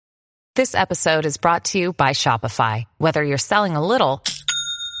This episode is brought to you by Shopify. Whether you're selling a little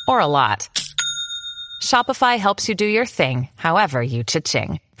or a lot, Shopify helps you do your thing, however you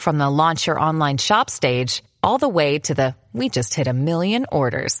cha-ching. From the launch your online shop stage, all the way to the we just hit 1 million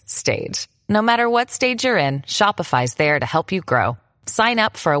orders stage. No matter what stage you're in, Shopify's there to help you grow. Sign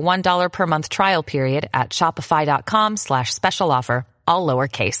up for a $1 per month trial period at shopify.com/special offer, all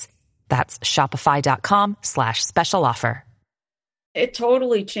lowercase. That's shopify.com/special offer. It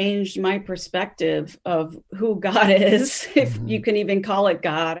totally changed my perspective of who God is, if you can even call it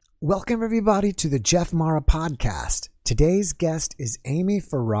God. Welcome, everybody, to the Jeff Mara podcast. Today's guest is Amy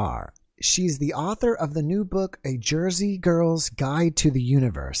Farrar. She's the author of the new book, A Jersey Girl's Guide to the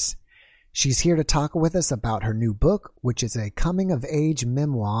Universe. She's here to talk with us about her new book, which is a coming-of-age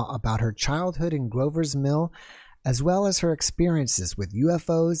memoir about her childhood in Grover's Mill, as well as her experiences with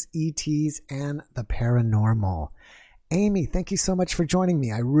UFOs, ETs, and the paranormal. Amy, thank you so much for joining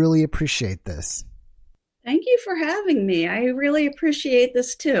me. I really appreciate this. Thank you for having me. I really appreciate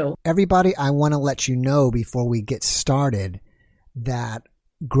this too. Everybody, I want to let you know before we get started that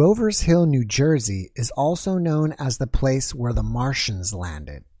Grover's Hill, New Jersey is also known as the place where the Martians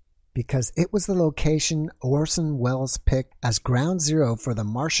landed, because it was the location Orson Welles picked as ground zero for the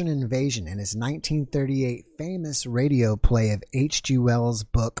Martian invasion in his 1938 famous radio play of H.G. Wells'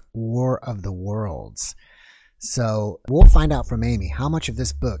 book, War of the Worlds. So we'll find out from Amy how much of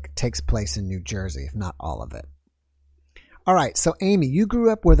this book takes place in New Jersey, if not all of it. All right, so Amy, you grew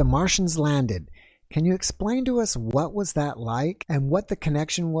up where the Martians landed. Can you explain to us what was that like and what the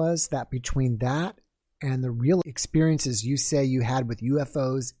connection was that between that and the real experiences you say you had with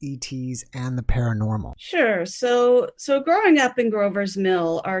UFOs, ETs, and the paranormal? Sure. So growing up in Grover's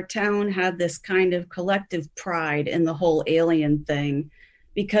Mill, our town had this kind of collective pride in the whole alien thing,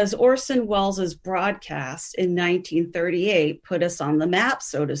 because Orson Welles' broadcast in 1938 put us on the map,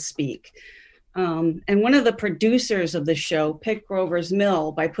 so to speak. And one of the producers of the show picked Grover's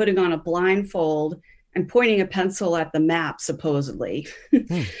Mill by putting on a blindfold and pointing a pencil at the map, supposedly.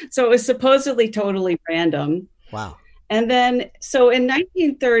 So it was supposedly totally random. Wow. And then, so in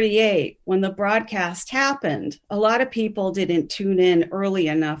 1938, when the broadcast happened, a lot of people didn't tune in early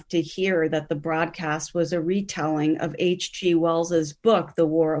enough to hear that the broadcast was a retelling of H.G. Wells' book, The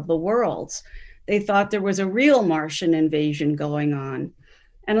War of the Worlds. They thought there was a real Martian invasion going on,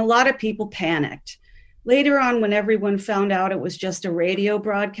 and a lot of people panicked. Later on, when everyone found out it was just a radio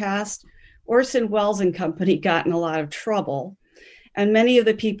broadcast, Orson Welles and company got in a lot of trouble. And many of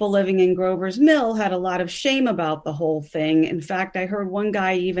the people living in Grover's Mill had a lot of shame about the whole thing. In fact, I heard one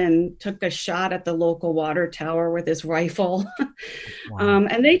guy even took a shot at the local water tower with his rifle. Wow.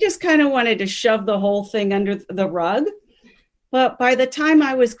 And they just kind of wanted to shove the whole thing under the rug. But by the time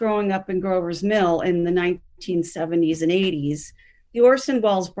I was growing up in Grover's Mill in the 1970s and 80s, the Orson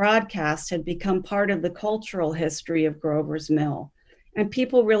Welles broadcast had become part of the cultural history of Grover's Mill. And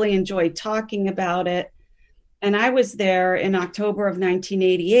people really enjoyed talking about it. And I was there in October of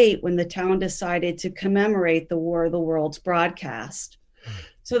 1988 when the town decided to commemorate the War of the Worlds broadcast.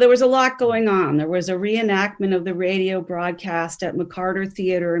 So there was a lot going on. There was a reenactment of the radio broadcast at McCarter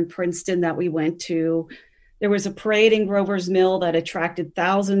Theater in Princeton that we went to. There was a parade in Grover's Mill that attracted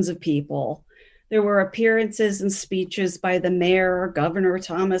thousands of people. There were appearances and speeches by the mayor, Governor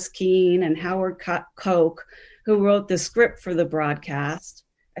Thomas Keene, and Howard Koch, who wrote the script for the broadcast.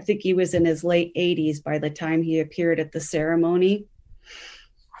 I think he was in his late 80s by the time he appeared at the ceremony.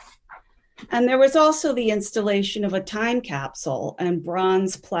 And there was also the installation of a time capsule and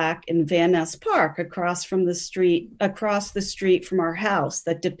bronze plaque in Van Ness Park across the street from our house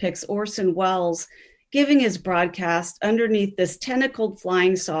that depicts Orson Welles giving his broadcast underneath this tentacled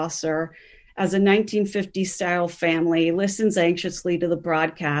flying saucer as a 1950s style family listens anxiously to the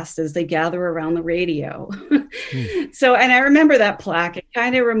broadcast as they gather around the radio. So, and I remember that plaque. It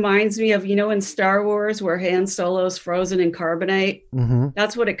kind of reminds me of, in Star Wars where Han Solo's frozen in carbonite. Mm-hmm.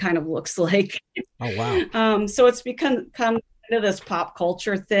 That's what it kind of looks like. Oh, wow. So it's become kind of this pop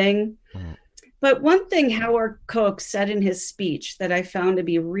culture thing. Mm. But one thing Howard Koch said in his speech that I found to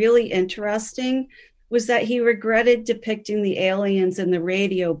be really interesting was that he regretted depicting the aliens in the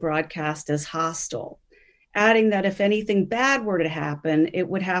radio broadcast as hostile, adding that if anything bad were to happen, it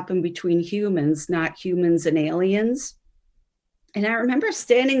would happen between humans, not humans and aliens. And I remember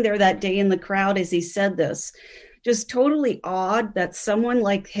standing there that day in the crowd as he said this, just totally awed that someone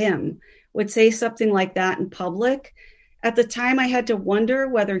like him would say something like that in public. At the time, I had to wonder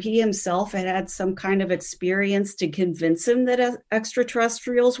whether he himself had had some kind of experience to convince him that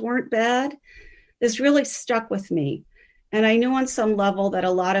extraterrestrials weren't bad. This really stuck with me. And I knew on some level that a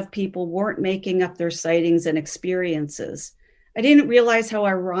lot of people weren't making up their sightings and experiences. I didn't realize how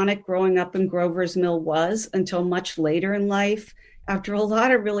ironic growing up in Grover's Mill was until much later in life, after a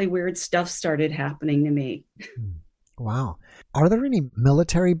lot of really weird stuff started happening to me. Wow. Are there any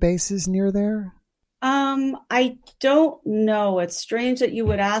military bases near there? I don't know. It's strange that you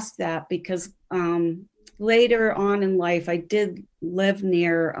would ask that because later on in life, I did live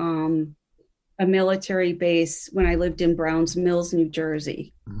near a military base when I lived in Browns Mills, New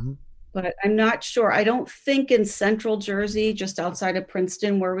Jersey. Mm-hmm. But I'm not sure. I don't think in central Jersey, just outside of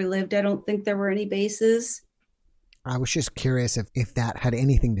Princeton where we lived, I don't think there were any bases. I was just curious if that had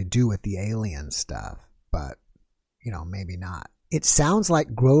anything to do with the alien stuff, but, maybe not. It sounds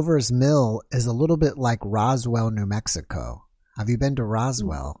like Grover's Mill is a little bit like Roswell, New Mexico. Have you been to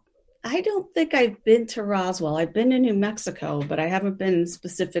Roswell? I don't think I've been to Roswell. I've been to New Mexico, but I haven't been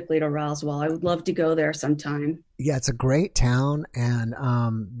specifically to Roswell. I would love to go there sometime. Yeah, it's a great town, and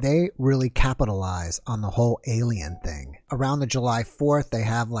they really capitalize on the whole alien thing. Around the July 4th, they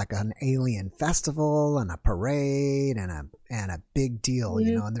have like an alien festival and a parade and a big deal,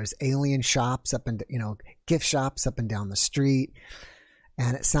 Mm-hmm. And there's alien shops gift shops up and down the street.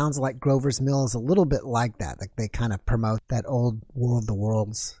 And it sounds like Grover's Mill is a little bit like that. Like they kind of promote that old War of the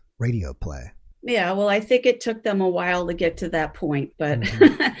Worlds radio play. Yeah, well, I think it took them a while to get to that point, but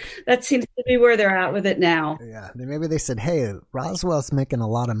that seems to be where they're at with it now. Yeah, maybe they said, hey, Roswell's making a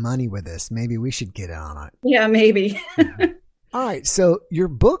lot of money with this. Maybe we should get on it. Yeah, maybe. All right, so your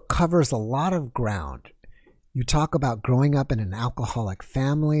book covers a lot of ground. You talk about growing up in an alcoholic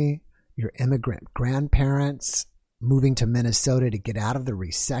family, your immigrant grandparents, moving to Minnesota to get out of the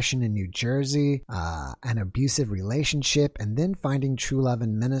recession in New Jersey, an abusive relationship, and then finding true love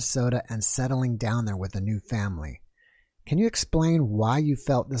in Minnesota and settling down there with a new family. Can you explain why you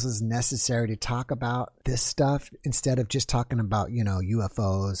felt this is necessary to talk about this stuff instead of just talking about,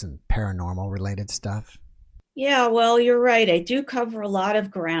 UFOs and paranormal related stuff? Yeah, well, you're right. I do cover a lot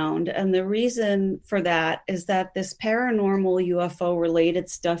of ground. And the reason for that is that this paranormal UFO related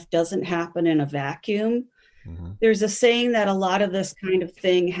stuff doesn't happen in a vacuum. Mm-hmm. There's a saying that a lot of this kind of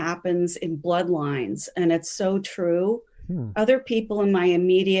thing happens in bloodlines, and it's so true. Other people in my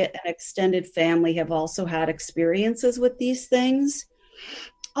immediate and extended family have also had experiences with these things.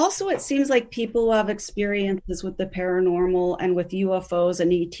 Also, it seems like people who have experiences with the paranormal and with UFOs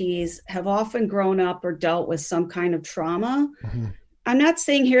and ETs have often grown up or dealt with some kind of trauma. Mm-hmm. I'm not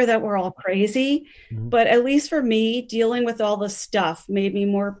saying here that we're all crazy, but at least for me, dealing with all this stuff made me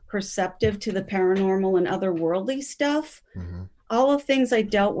more perceptive to the paranormal and otherworldly stuff. Mm-hmm. All the things I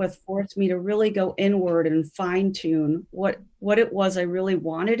dealt with forced me to really go inward and fine tune what it was I really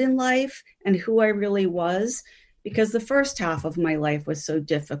wanted in life and who I really was, because the first half of my life was so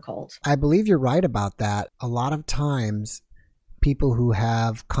difficult. I believe you're right about that. A lot of times people who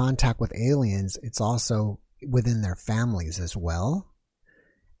have contact with aliens, it's also within their families as well.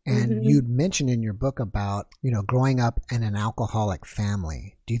 And you'd mentioned in your book about, growing up in an alcoholic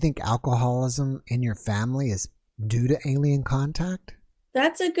family. Do you think alcoholism in your family is due to alien contact?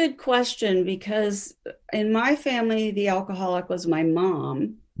 That's a good question, because in my family, the alcoholic was my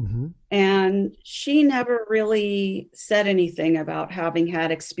mom. Mm-hmm. And she never really said anything about having had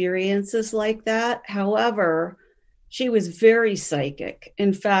experiences like that. However, she was very psychic.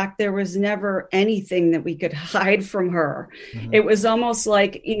 In fact, there was never anything that we could hide from her. Mm-hmm. It was almost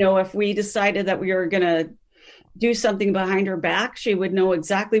like, if we decided that we were going to do something behind her back, she would know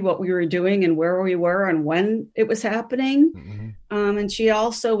exactly what we were doing and where we were and when it was happening. Mm-hmm. And she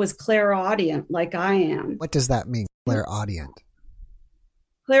also was clairaudient, like I am. What does that mean, clairaudient?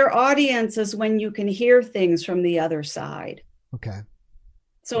 Clairaudience is when you can hear things from the other side. Okay.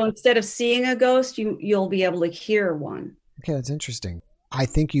 So instead of seeing a ghost, you'll be able to hear one. Okay, that's interesting. I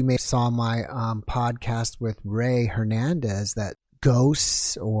think you may saw my podcast with Ray Hernandez that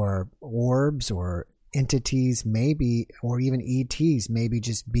ghosts or orbs or entities maybe, or even ETs, maybe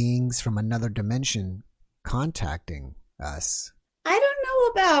just beings from another dimension contacting us. I don't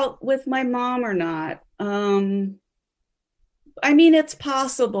know about with my mom or not. I mean, it's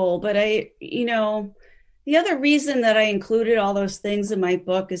possible, but the other reason that I included all those things in my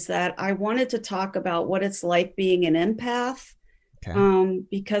book is that I wanted to talk about what it's like being an empath. Okay.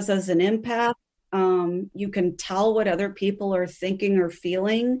 Because as an empath, you can tell what other people are thinking or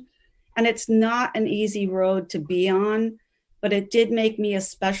feeling. And it's not an easy road to be on, but it did make me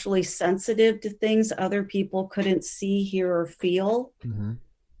especially sensitive to things other people couldn't see, hear, or feel. Mm-hmm.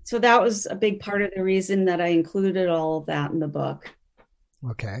 So that was a big part of the reason that I included all of that in the book.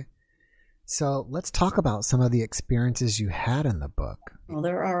 Okay. So let's talk about some of the experiences you had in the book. Well,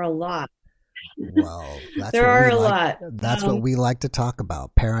 there are a lot. Well, that's there are a lot. That's what we like to talk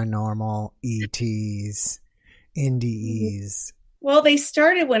about. Paranormal, ETs, NDEs? Well, they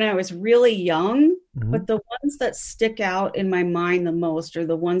started when I was really young, Mm-hmm. but the ones that stick out in my mind the most are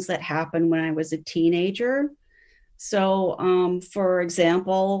the ones that happened when I was a teenager. So, for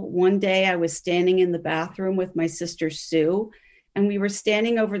example, one day I was standing in the bathroom with my sister Sue, and we were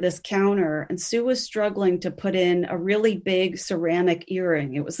standing over this counter, and Sue was struggling to put in a really big ceramic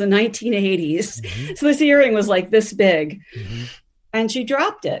earring. It was the 1980s. Mm-hmm. So this earring was like this big, Mm-hmm. and she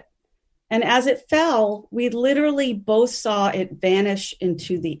dropped it. And as it fell, we literally both saw it vanish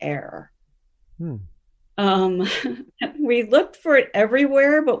into the air. Hmm. We looked for it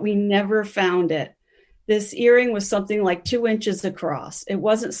everywhere, but we never found it. This earring was something like 2 inches across. It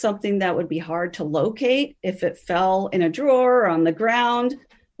wasn't something that would be hard to locate if it fell in a drawer or on the ground.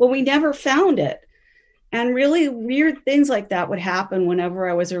 Well, we never found it. And really weird things like that would happen whenever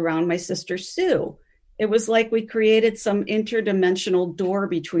I was around my sister Sue. It was like we created some interdimensional door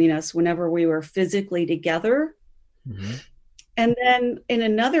between us whenever we were physically together. Mm-hmm. And then in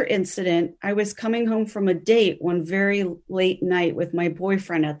another incident, I was coming home from a date one very late night with my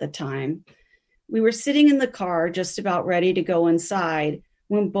boyfriend at the time. We were sitting in the car just about ready to go inside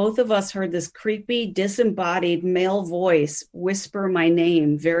when both of us heard this creepy, disembodied male voice whisper my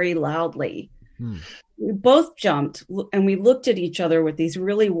name very loudly. Hmm. We both jumped and we looked at each other with these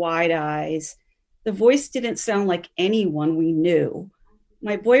really wide eyes. The voice didn't sound like anyone we knew.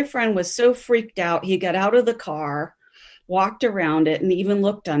 My boyfriend was so freaked out, he got out of the car, walked around it, and even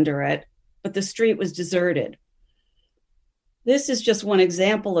looked under it, but the street was deserted. This is just one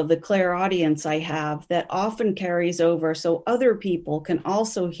example of the clairaudience I have that often carries over so other people can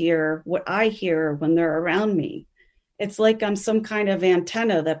also hear what I hear when they're around me. It's like I'm some kind of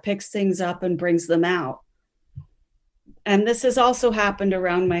antenna that picks things up and brings them out. And this has also happened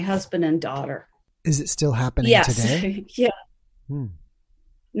around my husband and daughter. Is it still happening Yes. today? Yeah. Hmm.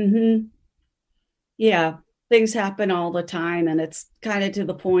 Mm-hmm. Yeah. Things happen all the time. And it's kind of to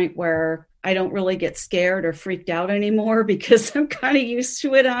the point where I don't really get scared or freaked out anymore because I'm kind of used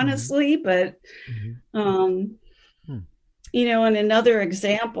to it, honestly. Mm-hmm. But, you know, in another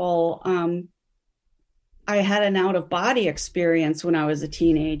example, I had an out of body experience when I was a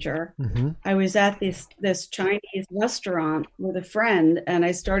teenager. Mm-hmm. I was at this Chinese restaurant with a friend and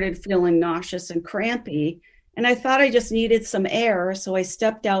I started feeling nauseous and crampy. And I thought I just needed some air. So I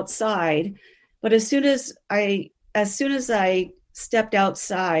stepped outside. But as soon as I stepped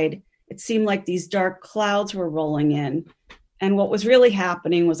outside, it seemed like these dark clouds were rolling in. And what was really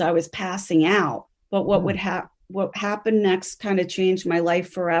happening was I was passing out. But what happened next kind of changed my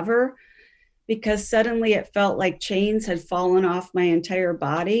life forever, because suddenly it felt like chains had fallen off my entire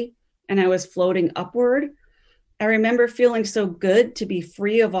body and I was floating upward. I remember feeling so good to be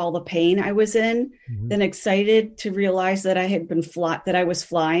free of all the pain I was in, then excited to realize that I was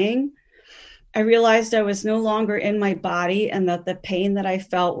flying. I realized I was no longer in my body and that the pain that I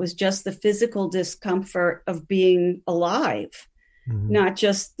felt was just the physical discomfort of being alive, not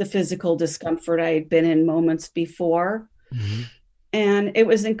just the physical discomfort I had been in moments before. Mm-hmm. And it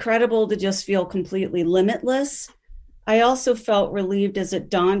was incredible to just feel completely limitless. I also felt relieved as it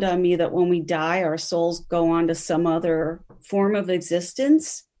dawned on me that when we die, our souls go on to some other form of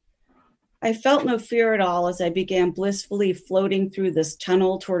existence. I felt no fear at all as I began blissfully floating through this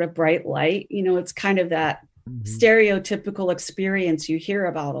tunnel toward a bright light. You know, it's kind of that stereotypical experience you hear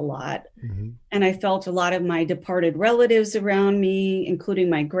about a lot. Mm-hmm. And I felt a lot of my departed relatives around me, including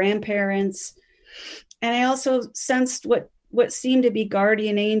my grandparents. And I also sensed what seemed to be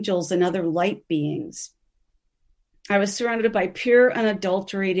guardian angels and other light beings. I was surrounded by pure,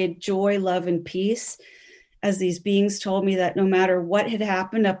 unadulterated joy, love, and peace, as these beings told me that no matter what had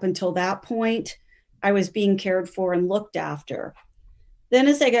happened up until that point, I was being cared for and looked after. Then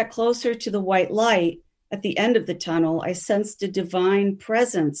as I got closer to the white light at the end of the tunnel, I sensed a divine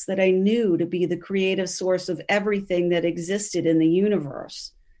presence that I knew to be the creative source of everything that existed in the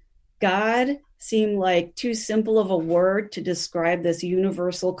universe. God seemed like too simple of a word to describe this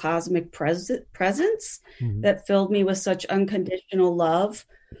universal cosmic presence that filled me with such unconditional love.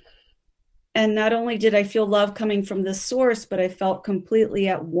 And not only did I feel love coming from this source, but I felt completely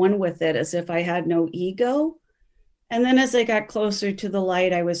at one with it, as if I had no ego. And then as I got closer to the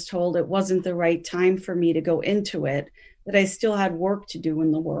light, I was told it wasn't the right time for me to go into it, that I still had work to do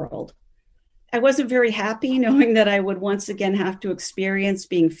in the world. I wasn't very happy knowing that I would once again have to experience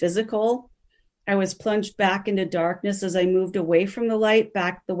being physical. I was plunged back into darkness as I moved away from the light,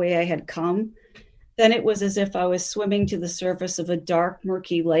 back the way I had come. Then it was as if I was swimming to the surface of a dark,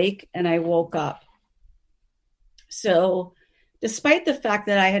 murky lake, and I woke up. So despite the fact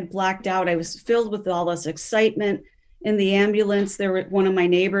that I had blacked out, I was filled with all this excitement. In the ambulance, there was one of my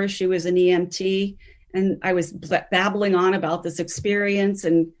neighbors. She was an EMT, And I was babbling on about this experience.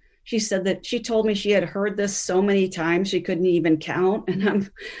 And she said that she told me she had heard this so many times she couldn't even count. And I'm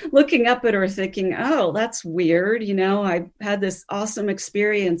looking up at her thinking, oh, that's weird. You know, I had this awesome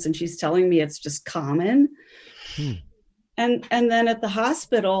experience and she's telling me it's just common. And then at the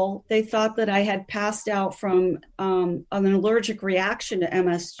hospital, they thought that I had passed out from an allergic reaction to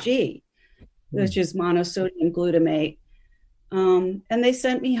MSG, which is monosodium glutamate. And they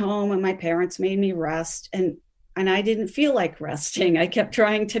sent me home and my parents made me rest. And I didn't feel like resting. I kept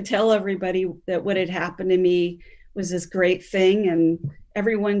trying to tell everybody that what had happened to me was this great thing. And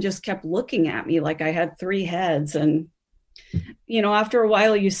everyone just kept looking at me like I had 3 heads. And, you know, after a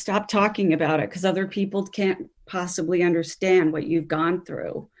while, you stop talking about it because other people can't possibly understand what you've gone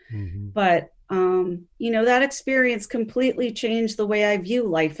through. But, you know, that experience completely changed the way I view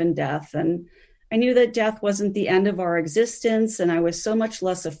life and death. And I knew that death wasn't the end of our existence. And I was so much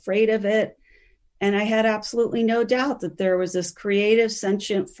less afraid of it. And I had absolutely no doubt that there was this creative,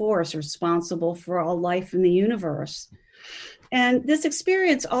 sentient force responsible for all life in the universe. And this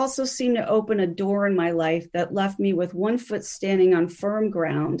experience also seemed to open a door in my life that left me with one foot standing on firm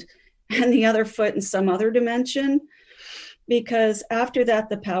ground and the other foot in some other dimension. Because after that,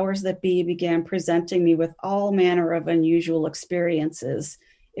 the powers that be began presenting me with all manner of unusual experiences.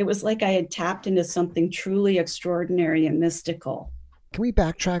 It was like I had tapped into something truly extraordinary and mystical. Can we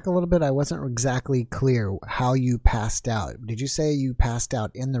backtrack a little bit? I wasn't exactly clear how you passed out. Did you say you passed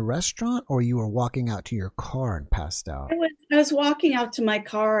out in the restaurant or you were walking out to your car and passed out? I was walking out to my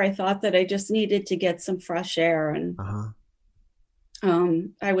car. I thought that I just needed to get some fresh air. And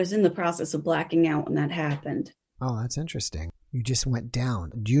I was in the process of blacking out when that happened. Oh, that's interesting. You just went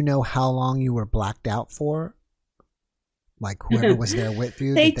down. Do you know how long you were blacked out for? Like whoever was there with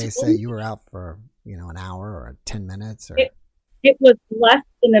you, did they say you were out for, you know, an hour or 10 minutes? Or it was less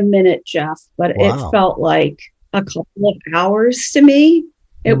than a minute, Jeff, but It felt like a couple of hours to me.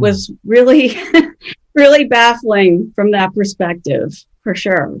 It was really, really baffling from that perspective, for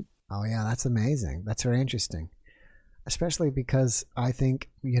sure. Oh, yeah, that's amazing. That's very interesting. Especially because I think,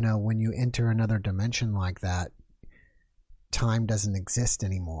 you know, when you enter another dimension like that, time doesn't exist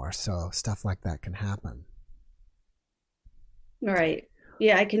anymore. So stuff like that can happen. Right.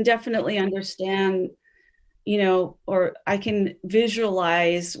 Yeah, I can definitely understand, you know, or I can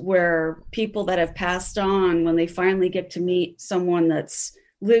visualize where people that have passed on, when they finally get to meet someone that's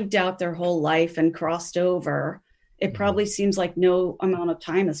lived out their whole life and crossed over, it probably seems like no amount of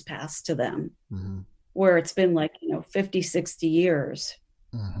time has passed to them, where it's been like, you know, 50, 60 years.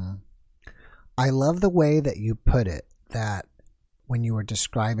 I love the way that you put it, that when you were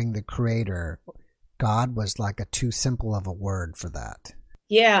describing the Creator, God was like a too simple of a word for that.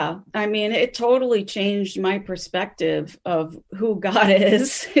 Yeah. I mean, it totally changed my perspective of who God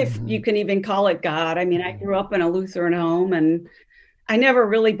is, if you can even call it God. I mean, I grew up in a Lutheran home and I never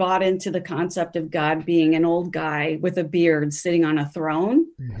really bought into the concept of God being an old guy with a beard sitting on a throne.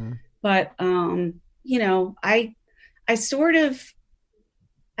 But, you know, I sort of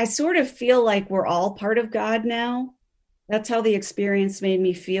feel like we're all part of God now. That's how the experience made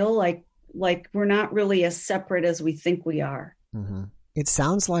me feel, like we're not really as separate as we think we are. It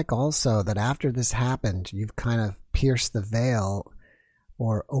sounds like also that after this happened, you've kind of pierced the veil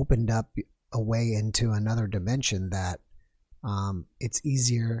or opened up a way into another dimension that it's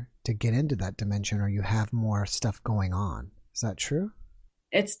easier to get into that dimension, or you have more stuff going on. Is that true?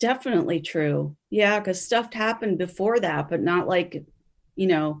 It's definitely true. Yeah, because stuff happened before that, but not like, you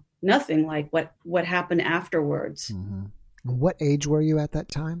know, nothing like what happened afterwards. What age were you at that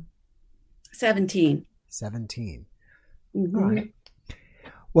time? 17. 17. All right.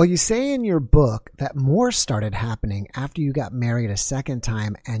 Well, you say in your book that more started happening after you got married a second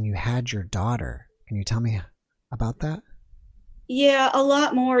time and you had your daughter. Can you tell me about that? Yeah, a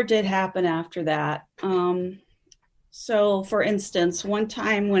lot more did happen after that. So, for instance, one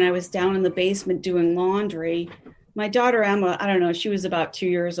time when I was down in the basement doing laundry, my daughter Emma, I don't know, she was about 2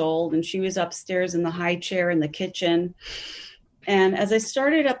 years old, and she was upstairs in the high chair in the kitchen. And as I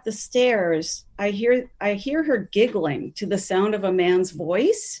started up the stairs, I hear her giggling to the sound of a man's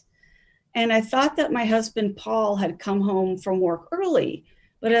voice. And I thought that my husband, Paul, had come home from work early.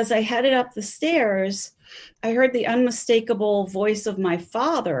 But as I headed up the stairs, I heard the unmistakable voice of my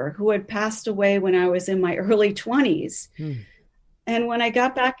father, who had passed away when I was in my early 20s. And when I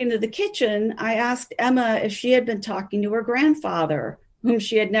got back into the kitchen, I asked Emma if she had been talking to her grandfather, whom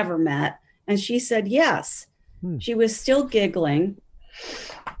she had never met. And she said yes. She was still giggling.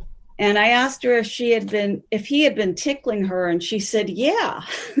 And I asked her if he had been tickling her, and she said, yeah.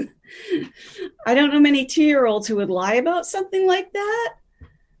 I don't know many 2-year-olds who would lie about something like that.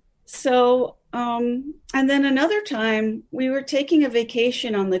 So And then another time, we were taking a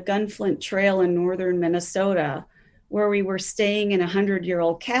vacation on the Gunflint Trail in northern Minnesota, where we were staying in a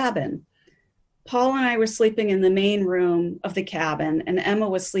 100-year-old cabin. Paul and I were sleeping in the main room of the cabin, and Emma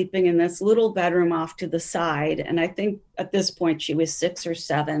was sleeping in this little bedroom off to the side. And I think at this point she was 6 or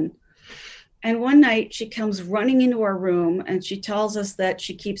 7. And one night she comes running into our room and she tells us that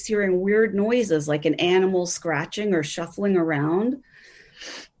she keeps hearing weird noises like an animal scratching or shuffling around.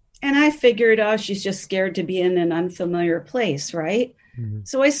 And I figured, oh, she's just scared to be in an unfamiliar place, right? Mm-hmm.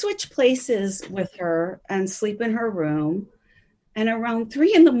 So I switch places with her and sleep in her room. And around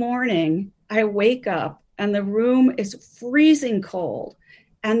 3 a.m, I wake up and the room is freezing cold.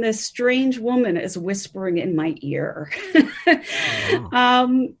 And this strange woman is whispering in my ear.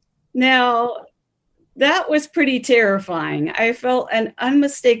 Wow. Now, that was pretty terrifying. I felt an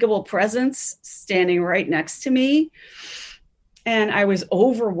unmistakable presence standing right next to me. And I was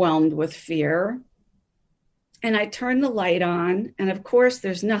overwhelmed with fear. And I turned the light on. And of course,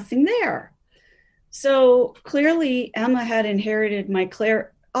 there's nothing there. So clearly, Emma had inherited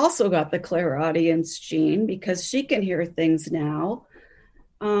also got the clairaudience gene because she can hear things now.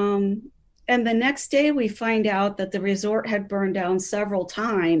 And the next day we find out that the resort had burned down several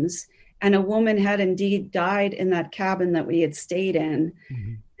times and a woman had indeed died in that cabin that we had stayed in.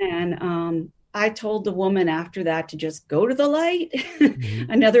 Mm-hmm. And I told the woman after that to just go to the light. Mm-hmm.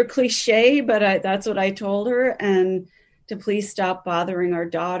 Another cliche, but that's what I told her, and to please stop bothering our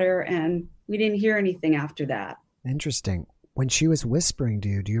daughter. And we didn't hear anything after that. Interesting. When she was whispering to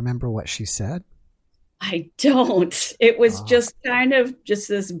you, do you remember what she said? I don't. It was just kind of just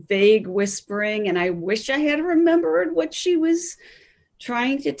this vague whispering. And I wish I had remembered what she was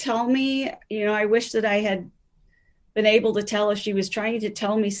trying to tell me. I wish that I had been able to tell if she was trying to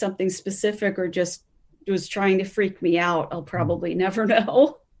tell me something specific or just was trying to freak me out. I'll probably never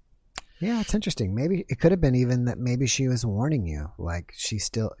know. Yeah, it's interesting. Maybe it could have been even that maybe she was warning you. Like she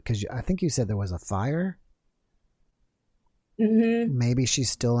still, because I think you said there was a fire. Mm-hmm. Maybe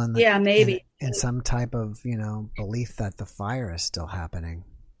she's still in the, maybe in some type of belief that the fire is still happening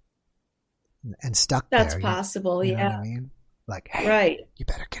and stuck That's there. That's possible. You yeah. know what I mean? Like, hey, right. You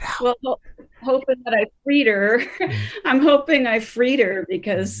better get out. Well, hoping that I freed her. Mm-hmm. I'm hoping I freed her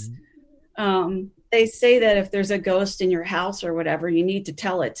because they say that if there's a ghost in your house or whatever, you need to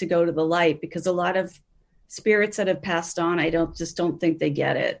tell it to go to the light, because a lot of spirits that have passed on, I don't think they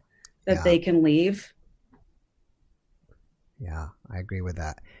get it, that they can leave. Yeah, I agree with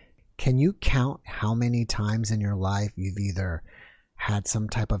that. Can you count how many times in your life you've either had some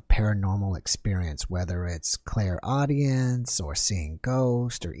type of paranormal experience, whether it's clairaudience or seeing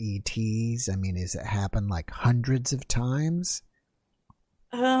ghosts or ETs? I mean, has it happened like hundreds of times?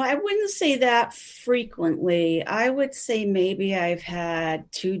 I wouldn't say that frequently. I would say maybe I've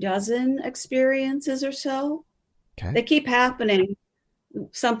had 24 experiences or so. Okay. They keep happening.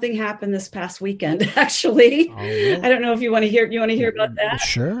 Something happened this past weekend, actually. Oh, really? I don't know if you want to hear. You want to hear about that?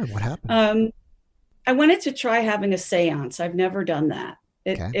 Sure. What happened? I wanted to try having a seance. I've never done that.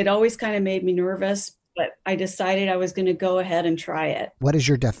 It always kind of made me nervous, but I decided I was going to go ahead and try it. What is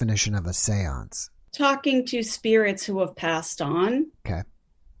your definition of a seance? Talking to spirits who have passed on. Okay.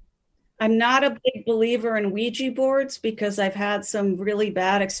 I'm not a big believer in Ouija boards because I've had some really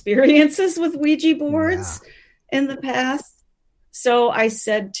bad experiences with Ouija boards in the past. So I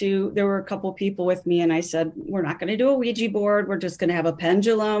said there were a couple people with me, and I said, we're not going to do a Ouija board. We're just going to have a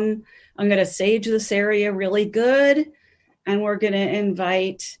pendulum. I'm going to sage this area really good. And we're going to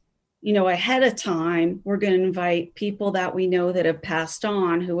invite, ahead of time, we're going to invite people that we know that have passed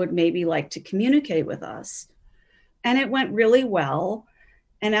on who would maybe like to communicate with us. And it went really well.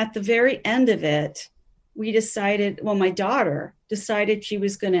 And at the very end of it, my daughter decided she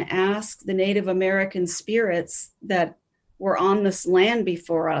was going to ask the Native American spirits that were on this land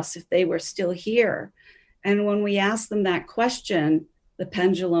before us if they were still here. And when we asked them that question, the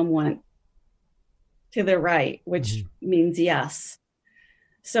pendulum went to the right, which means yes.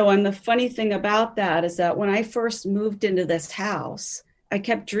 So, and the funny thing about that is that when I first moved into this house, I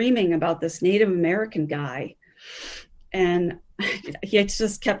kept dreaming about this Native American guy. And he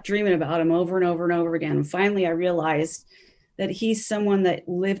just kept dreaming about him over and over and over again. And finally, I realized that he's someone that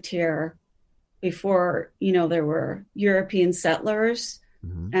lived here before, there were European settlers.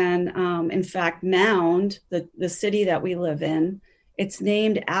 Mm-hmm. And in fact, Mound, the city that we live in, it's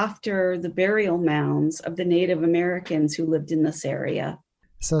named after the burial mounds of the Native Americans who lived in this area.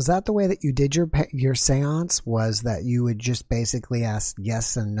 So is that the way that you did your seance, was that you would just basically ask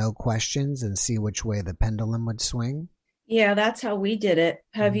yes and no questions and see which way the pendulum would swing? Yeah, that's how we did it.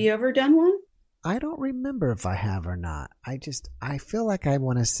 Have you ever done one? I don't remember if I have or not. I feel like I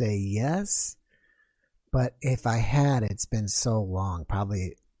want to say yes, But if I had, it's been so long,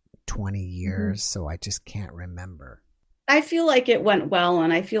 probably 20 years, so I just can't remember. I feel like it went well,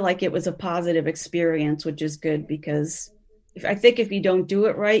 and I feel like it was a positive experience, which is good because I think if you don't do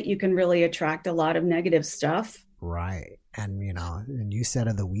it right, you can really attract a lot of negative stuff. Right. And, and you said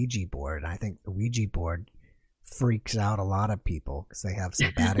of the Ouija board, I think the Ouija board freaks out a lot of people because they have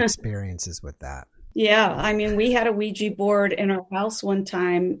some bad experiences with that. Yeah, I mean, we had a Ouija board in our house one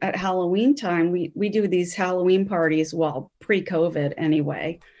time at Halloween time. We do these Halloween parties, well, pre-COVID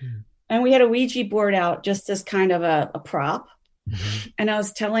anyway. And we had a Ouija board out just as kind of a prop. And I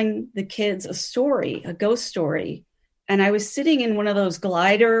was telling the kids a story, a ghost story. And I was sitting in one of those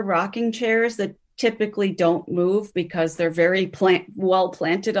glider rocking chairs that typically don't move because they're very well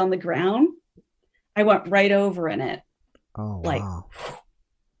planted on the ground. I went right over in it. Oh, like, wow.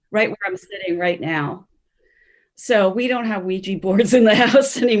 Right where I'm sitting right now. So we don't have Ouija boards in the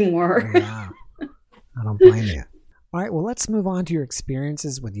house anymore. Yeah, I don't blame you. All right, well, let's move on to your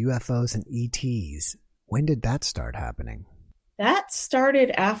experiences with UFOs and ETs. When did that start happening? That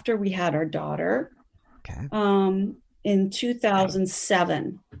started after we had our daughter. Okay. In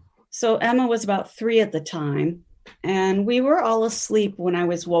 2007. So Emma was about 3 at the time, and we were all asleep when I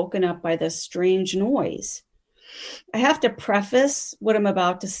was woken up by this strange noise. I have to preface what I'm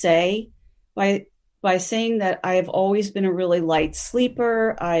about to say by saying that I have always been a really light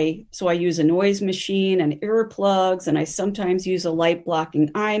sleeper. So I use a noise machine and earplugs, and I sometimes use a light blocking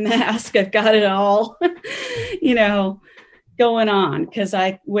eye mask. I've got it all, going on because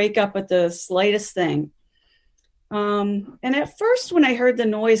I wake up at the slightest thing. And at first, when I heard the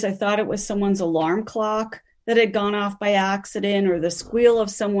noise, I thought it was someone's alarm clock that had gone off by accident, or the squeal of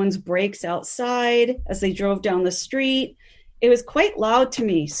someone's brakes outside as they drove down the street. It was quite loud to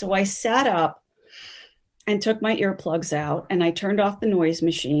me. So I sat up and took my earplugs out, and I turned off the noise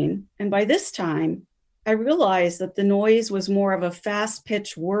machine. And by this time, I realized that the noise was more of a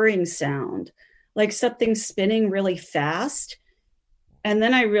fast-pitched whirring sound, like something spinning really fast. And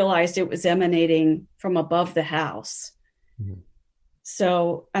then I realized it was emanating from above the house. Mm-hmm.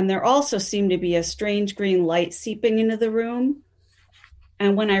 So, and there also seemed to be a strange green light seeping into the room.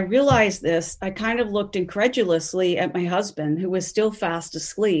 And when I realized this, I kind of looked incredulously at my husband, who was still fast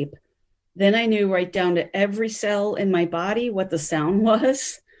asleep. Then I knew right down to every cell in my body what the sound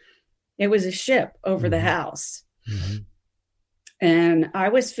was. It was a ship over the house. Mm-hmm. And I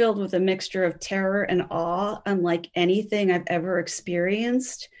was filled with a mixture of terror and awe, unlike anything I've ever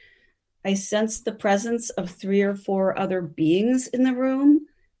experienced. I sensed the presence of 3 or 4 other beings in the room.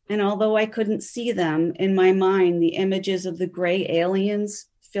 And although I couldn't see them, in my mind, the images of the gray aliens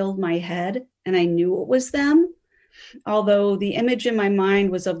filled my head, and I knew it was them. Although the image in my mind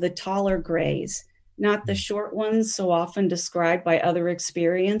was of the taller grays, not the short ones so often described by other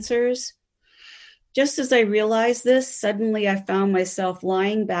experiencers. Just as I realized this, suddenly I found myself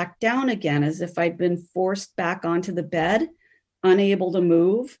lying back down again as if I'd been forced back onto the bed, unable to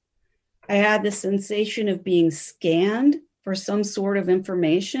move. I had the sensation of being scanned for some sort of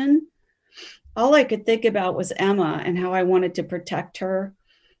information. All I could think about was Emma and how I wanted to protect her.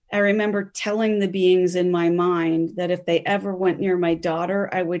 I remember telling the beings in my mind that if they ever went near my daughter,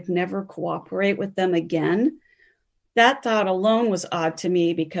 I would never cooperate with them again. That thought alone was odd to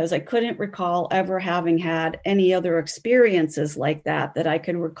me because I couldn't recall ever having had any other experiences like that I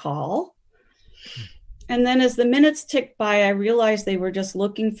could recall. And then as the minutes ticked by, I realized they were just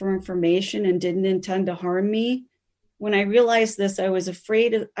looking for information and didn't intend to harm me. When I realized this, I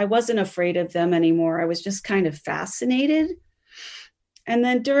wasn't afraid of them anymore. I was just kind of fascinated. And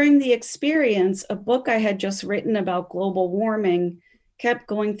then during the experience, a book I had just written about global warming kept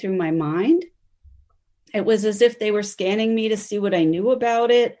going through my mind. It was as if they were scanning me to see what I knew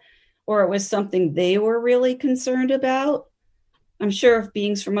about it, or it was something they were really concerned about. I'm sure if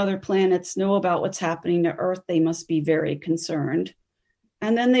beings from other planets know about what's happening to Earth, they must be very concerned.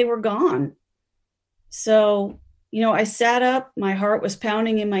 And then they were gone. So, I sat up, my heart was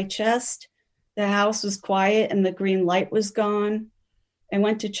pounding in my chest. The house was quiet and the green light was gone. I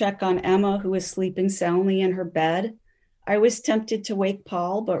went to check on Emma, who was sleeping soundly in her bed. I was tempted to wake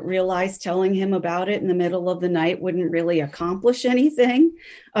Paul, but realized telling him about it in the middle of the night wouldn't really accomplish anything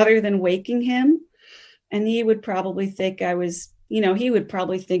other than waking him. And he would probably think he would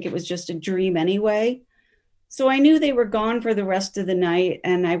probably think it was just a dream anyway. So I knew they were gone for the rest of the night,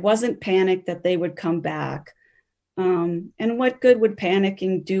 and I wasn't panicked that they would come back. And what good would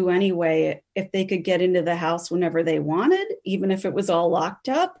panicking do anyway if they could get into the house whenever they wanted, even if it was all locked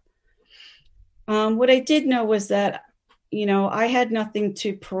up? What I did know was that, I had nothing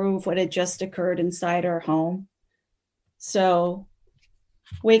to prove what had just occurred inside our home. So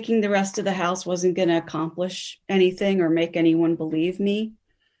waking the rest of the house wasn't going to accomplish anything or make anyone believe me.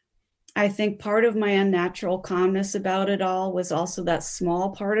 I think part of my unnatural calmness about it all was also that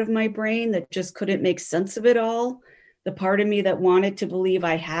small part of my brain that just couldn't make sense of it all. The part of me that wanted to believe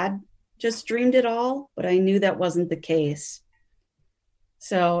I had just dreamed it all, but I knew that wasn't the case.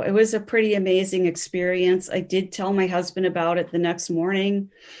 So it was a pretty amazing experience. I did tell my husband about it the next morning,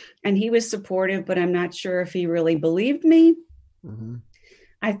 and he was supportive, but I'm not sure if he really believed me. Mm-hmm.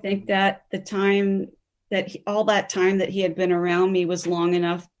 I think that the time that all that time that he had been around me was long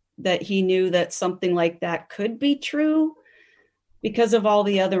enough that he knew that something like that could be true because of all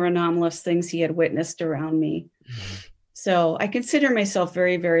the other anomalous things he had witnessed around me. Mm-hmm. So I consider myself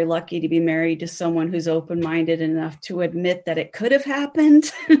very, very lucky to be married to someone who's open-minded enough to admit that it could have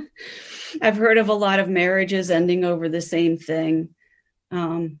happened. I've heard of a lot of marriages ending over the same thing.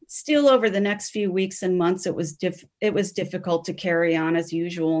 Still, over the next few weeks and months, it was difficult to carry on as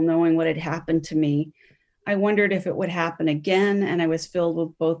usual, knowing what had happened to me. I wondered if it would happen again, and I was filled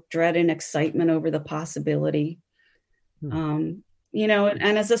with both dread and excitement over the possibility. And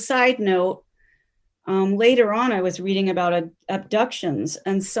as a side note, later on, I was reading about abductions,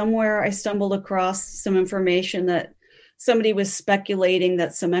 and somewhere I stumbled across some information that somebody was speculating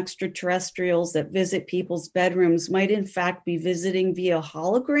that some extraterrestrials that visit people's bedrooms might in fact be visiting via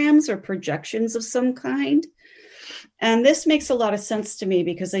holograms or projections of some kind. And this makes a lot of sense to me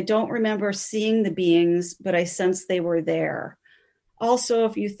because I don't remember seeing the beings, but I sensed they were there. Also,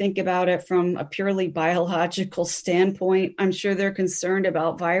 if you think about it from a purely biological standpoint, I'm sure they're concerned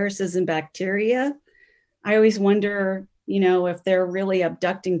about viruses and bacteria. I always wonder, if they're really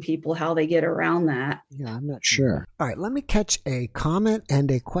abducting people, how they get around that. Yeah, I'm not sure. All right, let me catch a comment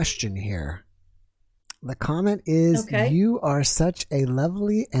and a question here. The comment is, okay. You are such a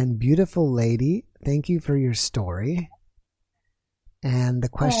lovely and beautiful lady. Thank you for your story. And the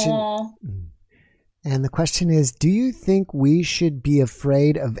question is, do you think we should be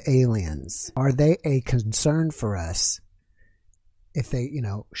afraid of aliens? Are they a concern for us? If they,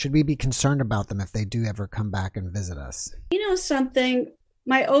 should we be concerned about them if they do ever come back and visit us? Something,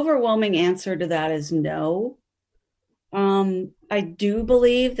 my overwhelming answer to that is no. I do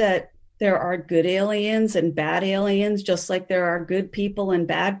believe that there are good aliens and bad aliens, just like there are good people and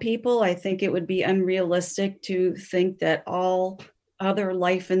bad people. I think it would be unrealistic to think that all other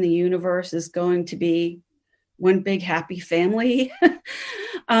life in the universe is going to be one big happy family.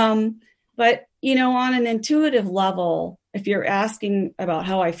 But, on an intuitive level, if you're asking about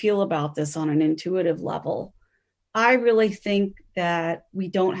how I feel about this on an intuitive level, I really think that we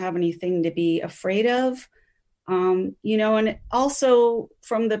don't have anything to be afraid of. And also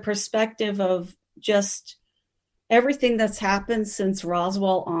from the perspective of just everything that's happened since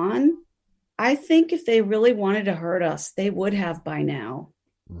Roswell on, I think if they really wanted to hurt us, they would have by now.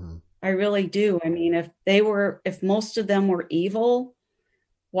 Mm-hmm. I really do. I mean, if most of them were evil,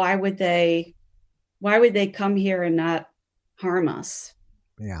 why would they come here and not harm us?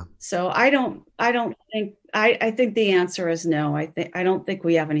 Yeah. So I think the answer is no. I don't think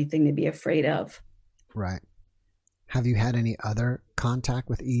we have anything to be afraid of. Right. Have you had any other contact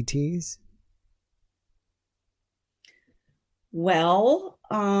with ETs? Well,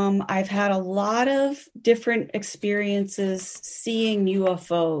 I've had a lot of different experiences seeing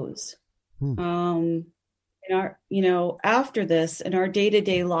UFOs. After this, in our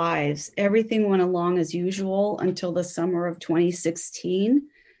day-to-day lives, everything went along as usual until the summer of 2016,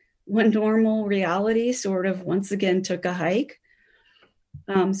 when normal reality sort of once again took a hike.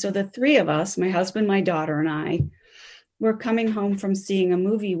 So the three of us, my husband, my daughter, and I, were coming home from seeing a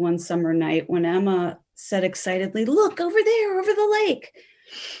movie one summer night when Emma said excitedly, "Look, over there, over the lake."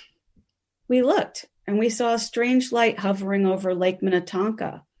 We looked, and we saw a strange light hovering over Lake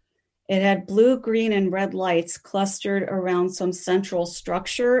Minnetonka. It had blue, green, and red lights clustered around some central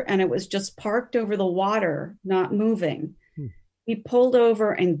structure, and it was just parked over the water, not moving. We pulled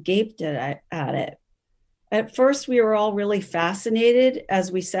over and gaped at it. At first, we were all really fascinated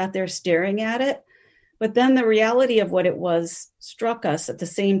as we sat there staring at it, but then the reality of what it was struck us at the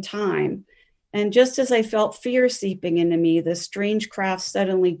same time. And just as I felt fear seeping into me, the strange craft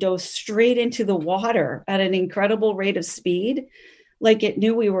suddenly dove straight into the water at an incredible rate of speed, like it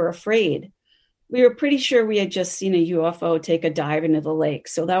knew we were afraid. We were pretty sure we had just seen a UFO take a dive into the lake.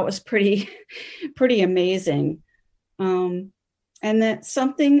 So that was pretty amazing. And that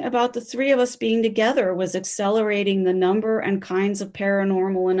something about the three of us being together was accelerating the number and kinds of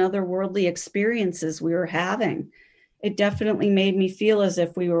paranormal and otherworldly experiences we were having. It definitely made me feel as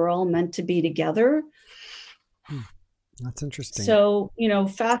if we were all meant to be together. That's interesting. So,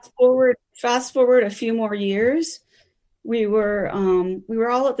 fast forward a few more years. we were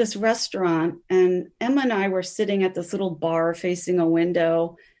all at this restaurant, and Emma and I were sitting at this little bar facing a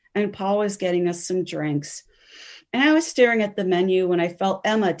window, and Paul was getting us some drinks. And I was staring at the menu when I felt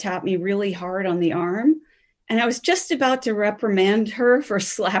Emma tap me really hard on the arm. And I was just about to reprimand her for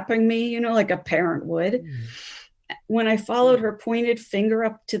slapping me, like a parent would, when I followed her pointed finger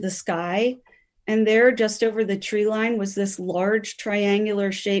up to the sky. And there, just over the tree line, was this large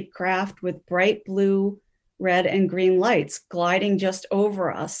triangular shaped craft with bright blue, red, and green lights gliding just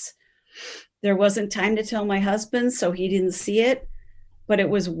over us. There wasn't time to tell my husband, so he didn't see it, but it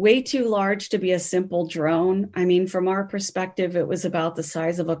was way too large to be a simple drone. I mean, from our perspective, it was about the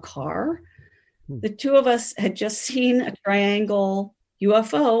size of a car. The two of us had just seen a triangle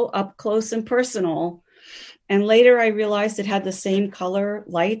UFO up close and personal. And later I realized it had the same color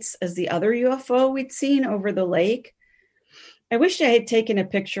lights as the other UFO we'd seen over the lake. I wish I had taken a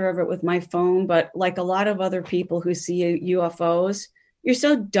picture of it with my phone, but like a lot of other people who see UFOs, you're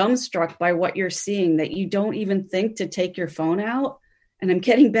so dumbstruck by what you're seeing that you don't even think to take your phone out. And I'm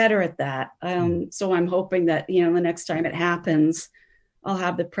getting better at that. So I'm hoping that, the next time it happens, I'll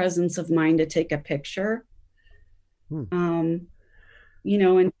have the presence of mind to take a picture. In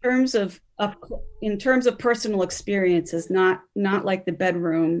terms of personal experiences, not like the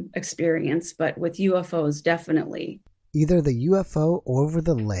bedroom experience, but with UFOs, definitely. Either the UFO over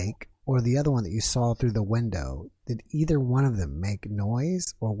the lake or the other one that you saw through the window, did either one of them make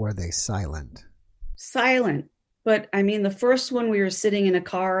noise, or were they silent? Silent. But I mean, the first one we were sitting in a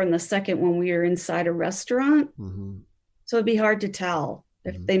car, and the second one we were inside a restaurant. Mm-hmm. So it'd be hard to tell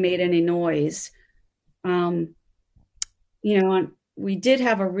if they made any noise. We did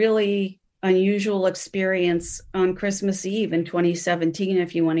have a really unusual experience on Christmas Eve in 2017,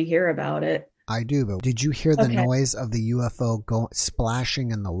 if you want to hear about it. I do, but did you hear the noise of the UFO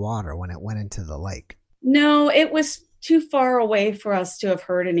splashing in the water when it went into the lake? No, it was too far away for us to have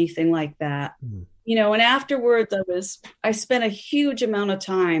heard anything like that. And afterwards I spent a huge amount of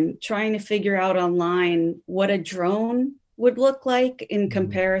time trying to figure out online what a drone would look like in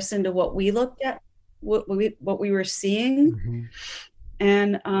comparison to what we looked at, what we were seeing.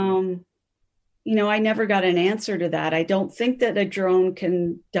 And, I never got an answer to that. I don't think that a drone